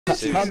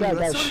Calm down,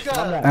 guys.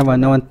 Calm down. Everyone,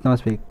 no one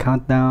speak.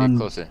 Countdown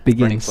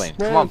begins.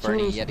 Come on,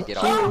 Bernie, you had to get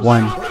off.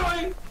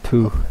 1,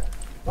 2,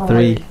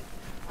 3,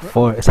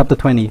 4. It's up to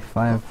 20.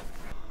 5.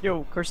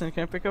 Yo, Carson,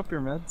 can I pick up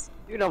your meds?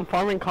 Dude, I'm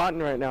farming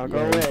cotton right now. Go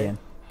Yeah, you away. can.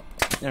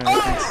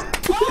 Alright, thanks.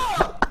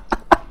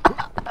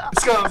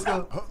 Let's go, let's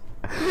go.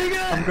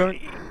 I'm going.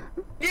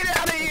 Get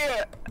out of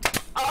here!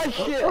 Oh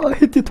shit! Oh, I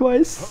hit you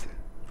twice.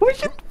 Oh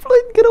shit,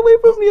 Floyd, get away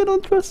from me. I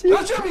don't trust you.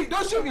 Don't shoot me,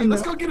 don't shoot me.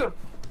 Let's go get him.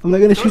 I'm not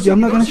gonna shoot you.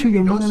 I'm not Don't gonna shoot you.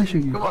 I'm not don't gonna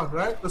shoot you. Come on,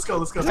 right? Let's go,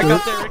 let's go. I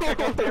got there, Rick. I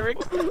got there,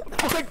 Rick.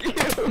 Fuck you!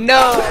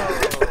 No!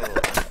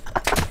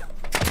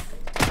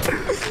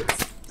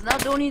 It's not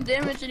doing any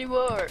damage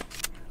anymore.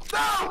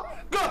 No!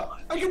 Go!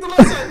 I get the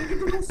left side, I get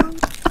the left side.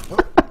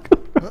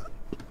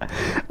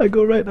 I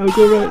go right. I'll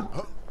go right.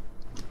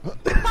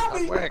 Help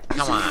me! Where?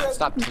 Come on,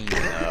 stop teaming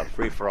up.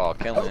 Free for all,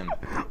 kill him.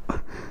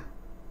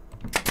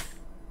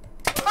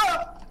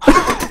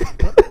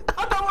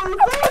 I thought we were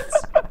friends!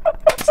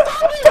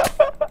 Stop it!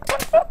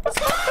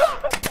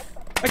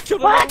 Stop! I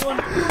killed another one.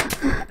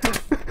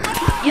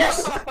 Yes!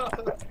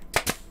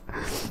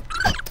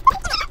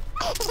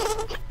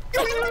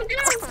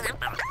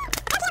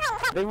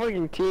 They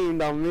fucking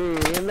teamed on me,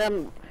 and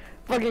then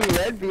fucking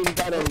red beams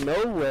out of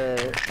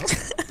nowhere.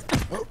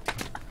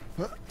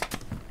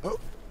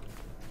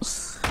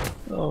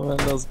 Oh man,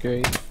 that was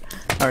great.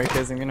 Alright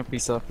guys, I'm gonna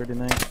peace out for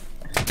tonight.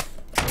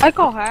 I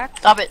call hack.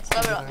 Stop it!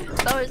 Stop it!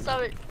 Stop it!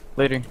 Stop it!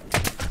 Later.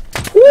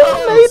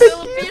 No,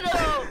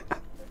 Filipino!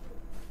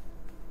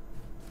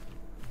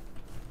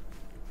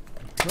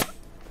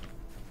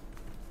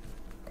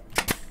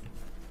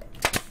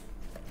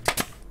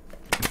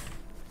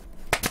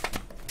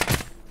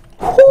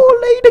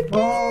 Oh, later.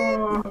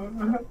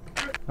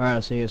 Alright,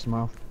 I'll see you guys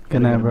tomorrow.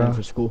 Good night, bro.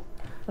 For school.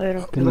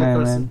 Later. Good night,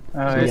 man.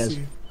 Alright. See you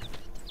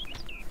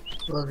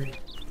guys. Love you.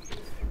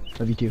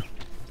 Love you too.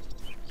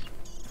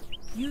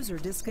 User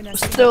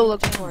disconnected. Still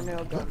looking for a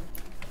nail gun.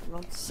 I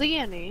don't see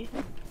any.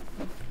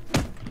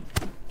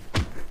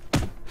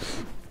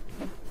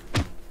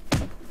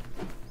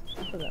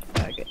 Look at that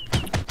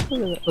faggot.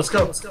 Look at Let's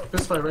go, let's go.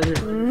 Fist fight right here.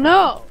 that.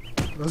 No!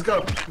 Let's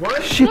go.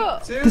 One, Shit,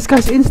 two. this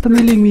guy's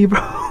insta-milling me, bro.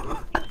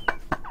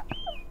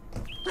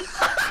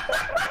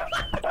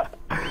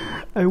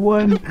 I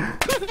won.